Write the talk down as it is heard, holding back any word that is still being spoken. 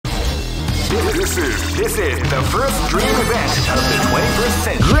This is the first dream event of the 21st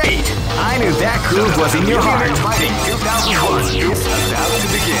century. Great! I knew that groove was in your heart. Fighting 2001 is about to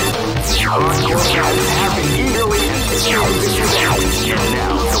begin. Hardcore fans have been eagerly anticipating this event, and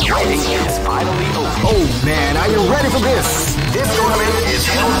now the waiting is finally over. Oh man, are you ready for this? This tournament is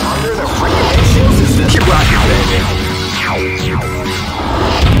held under the regulation system. Keep rocking, baby.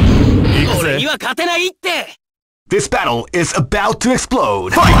 This battle is about to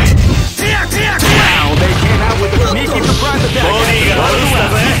explode. Fight! Wow, they came out with a sneaky surprise attack.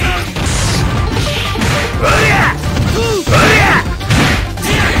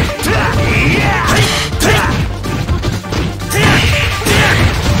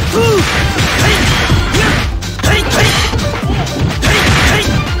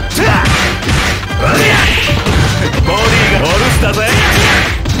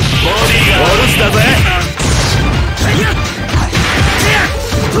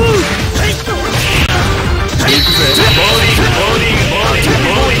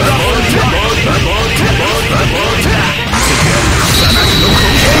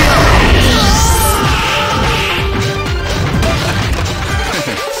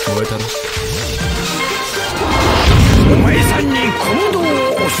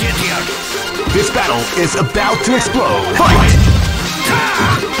 This battle is about to explode. Fight!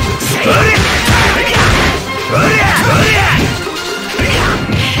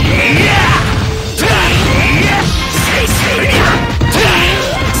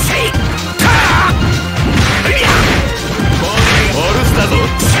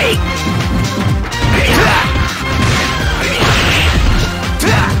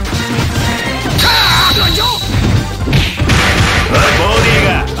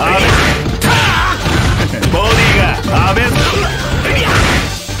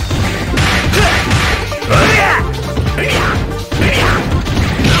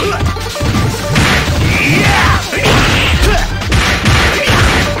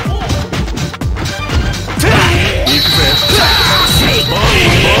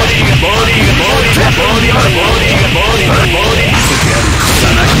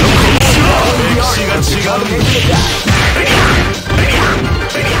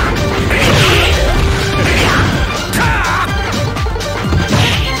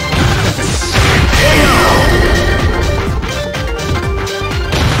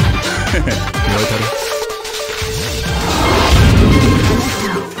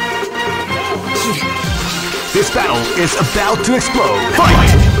 This battle is about to explode. Fight!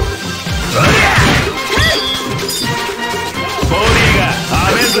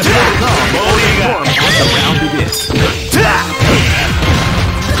 As the round begins.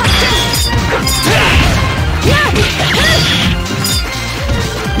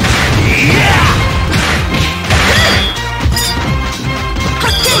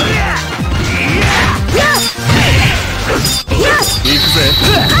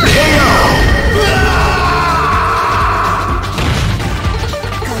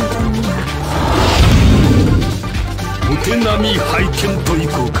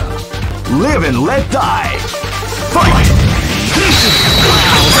 Live and let die. Fight!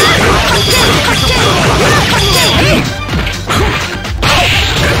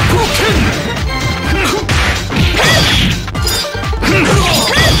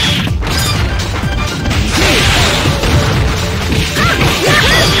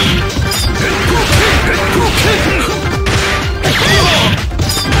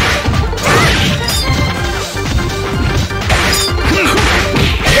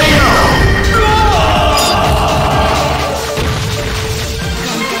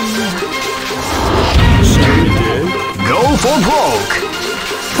 For broke!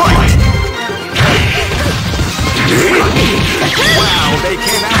 Fight! Wow, they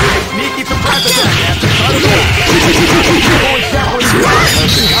came out with a sneaky surprise attack after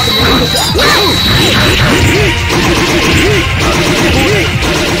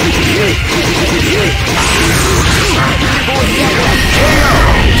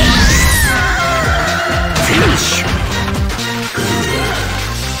Finish!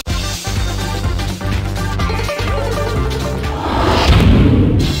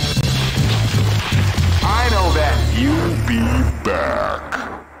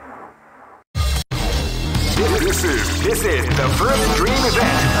 This is the first dream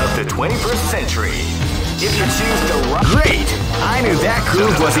event of the 21st century. If you choose the right... Great! I knew that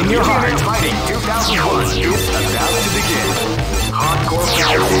groove was in your heart. Fighting 2001 is about to begin. Hardcore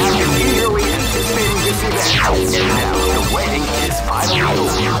fans have been eagerly anticipating this event, and now the waiting is finally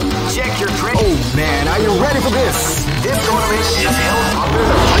over. Check your training. Oh man, are you ready for this? This tournament is held under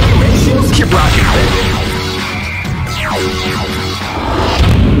the regulations. Keep rocking, baby.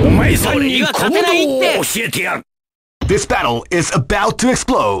 お前さんにコモドを教えてやる。 This battle is about to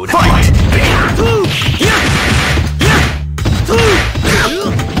explode. Fight!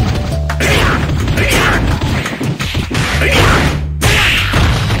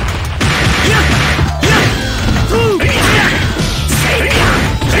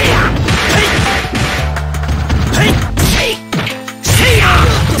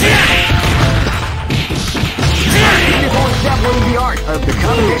 The art of the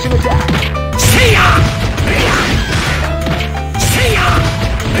combination attack.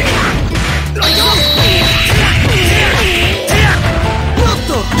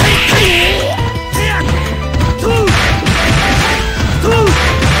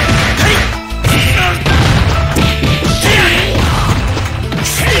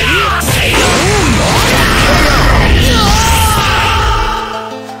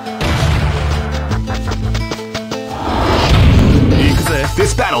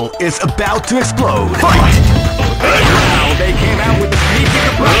 This battle is about to explode. Fight! Now they came out with the sneaky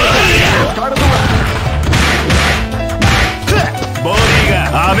surprise at the start of the round. Body ga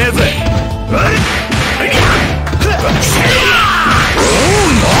ameze.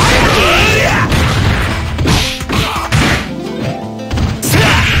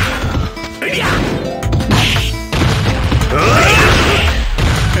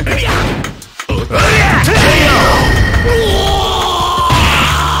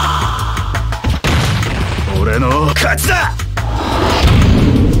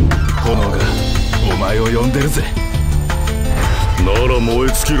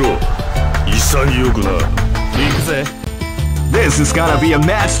 This is gonna be a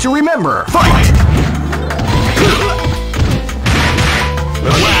match to remember. Fight!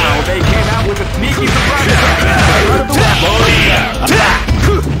 Wow, they came out with a sneaky surprise attack.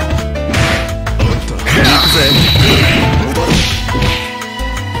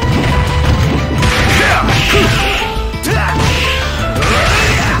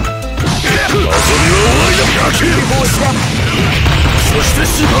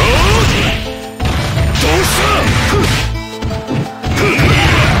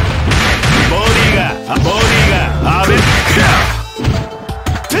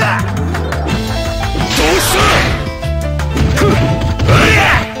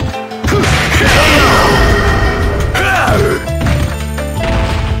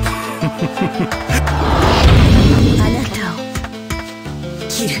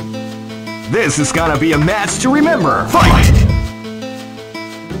 This is gonna be a match to remember. Fight!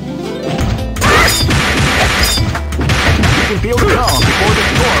 You can feel the calm before the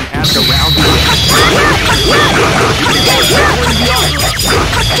storm as the round begins.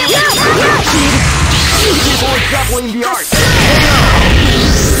 People extrapolating the art.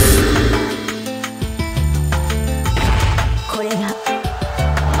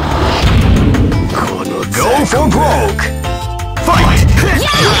 Go for broke! Fight!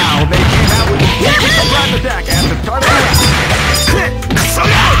 Wow, they came out with a surprise attack at the start of the round.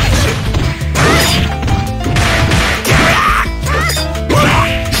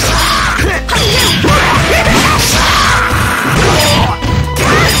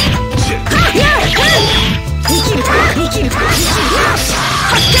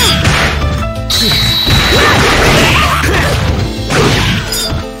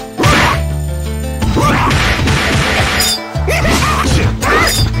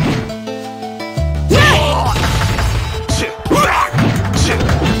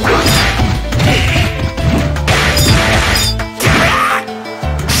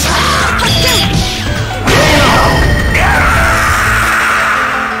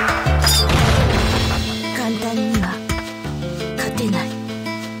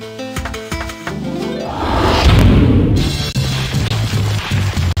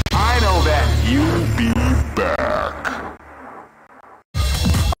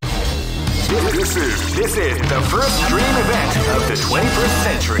 This is the first dream event of the 21st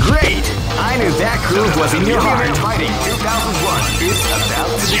century. Great! I knew that groove was in your heart. Fighting 2001 is about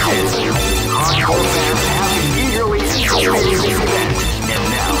to begin. Hardcore fans have been eagerly anticipating this event, and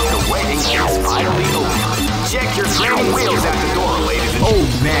now the waiting is finally over. Check your training wheels at the door, ladies and gentlemen.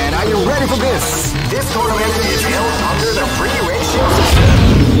 Oh man, are you ready for this? This tournament is held under the free ratio system.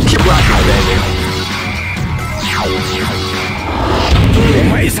 Keep rocking, baby. お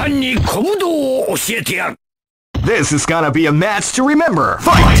前さんにコブドを教えてやる。 This is gonna be a match to remember.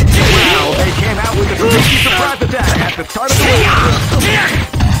 Fight! Wow, they came out with a sneaky surprise attack at the start of the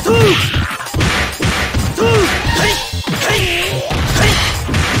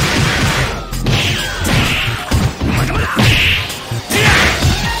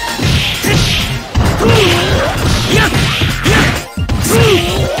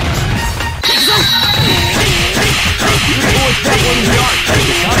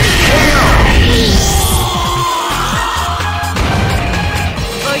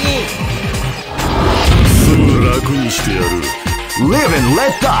にしてやる。 Live and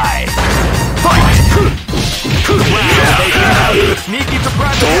let die. Fight! Sneaky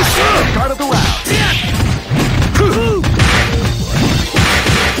surprise attack. Start of the round.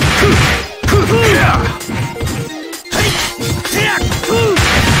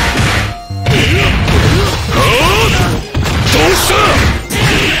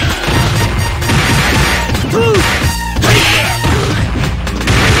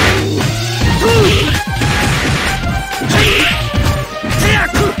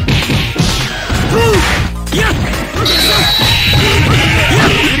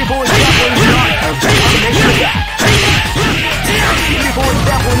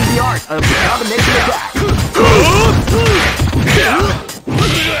 Of the combination attack.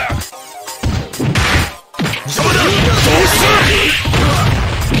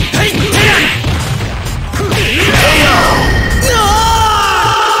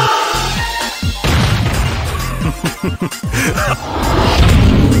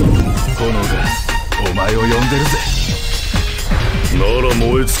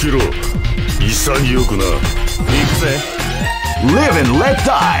 Live and let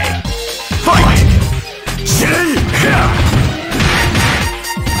die. Fight!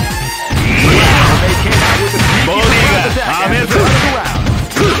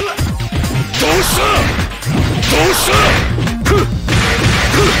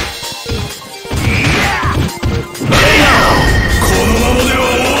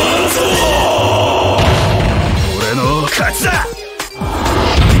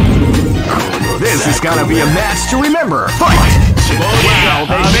 This is gonna be a match to remember. Fight!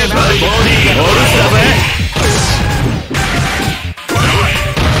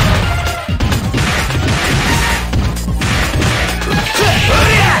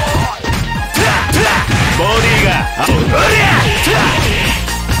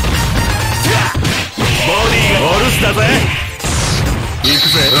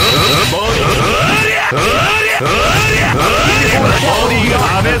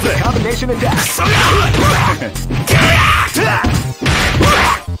 Combination attack.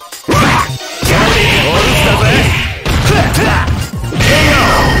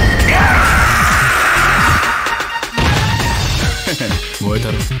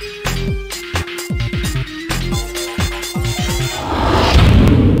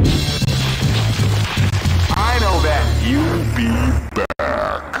 I know that you'll be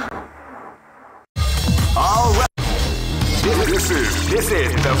back. All right. This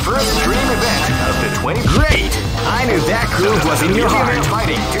is the first dream event of the 20. Great! I knew that groove was in your heart.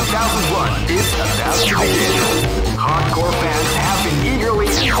 Fighting 2001 is about to begin. Hardcore fans have been eagerly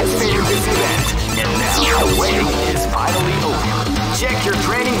anticipating this event, and now the waiting is finally over. Check your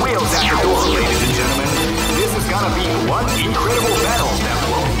training wheels at the door, ladies and gentlemen. This is gonna be one incredible battle that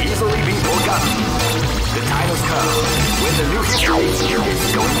won't easily be forgotten. The time has come when the new history is going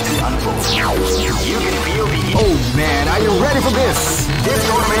to unfold. You can feel the... Oh man, are you ready for this? This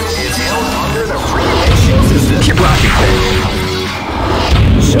tournament is held under the free ratio system. Keep rocking.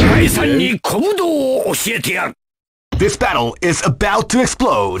 お前さんに小武道を教えてやる。 This battle is about to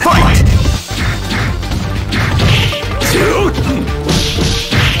explode. Fight!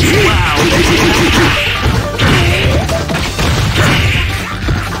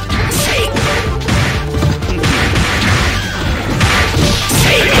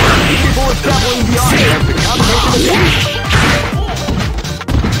 People establishing the art of the combination attack.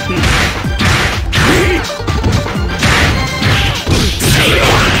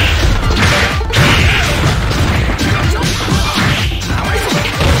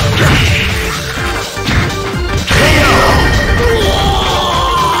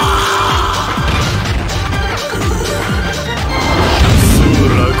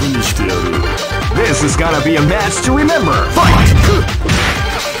 This is gonna be a match to remember. Fight!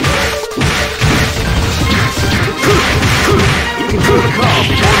 You can feel the calm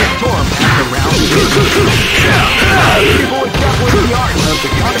before the storm after round 2. People establishing the art of the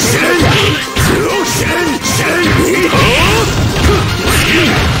combination attack.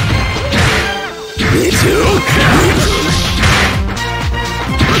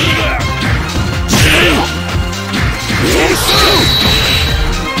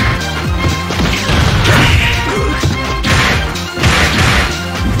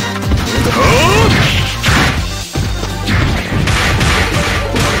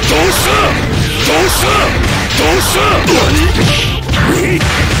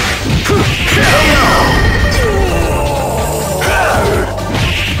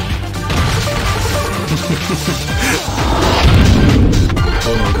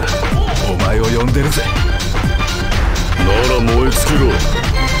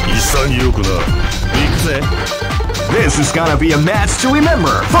 This is gonna be a match to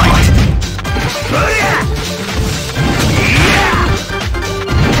remember. Fight!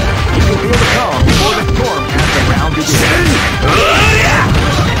 You can feel the calm before the storm as the round begins.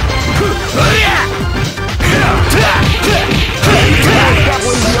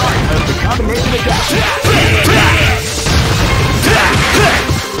 Establishing the art of the combination attack.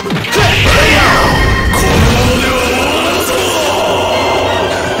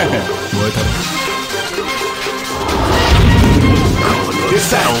 This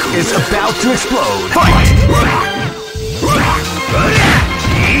battle is about to explode. Fight!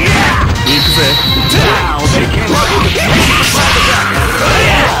 Now they came up with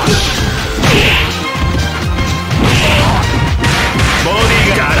a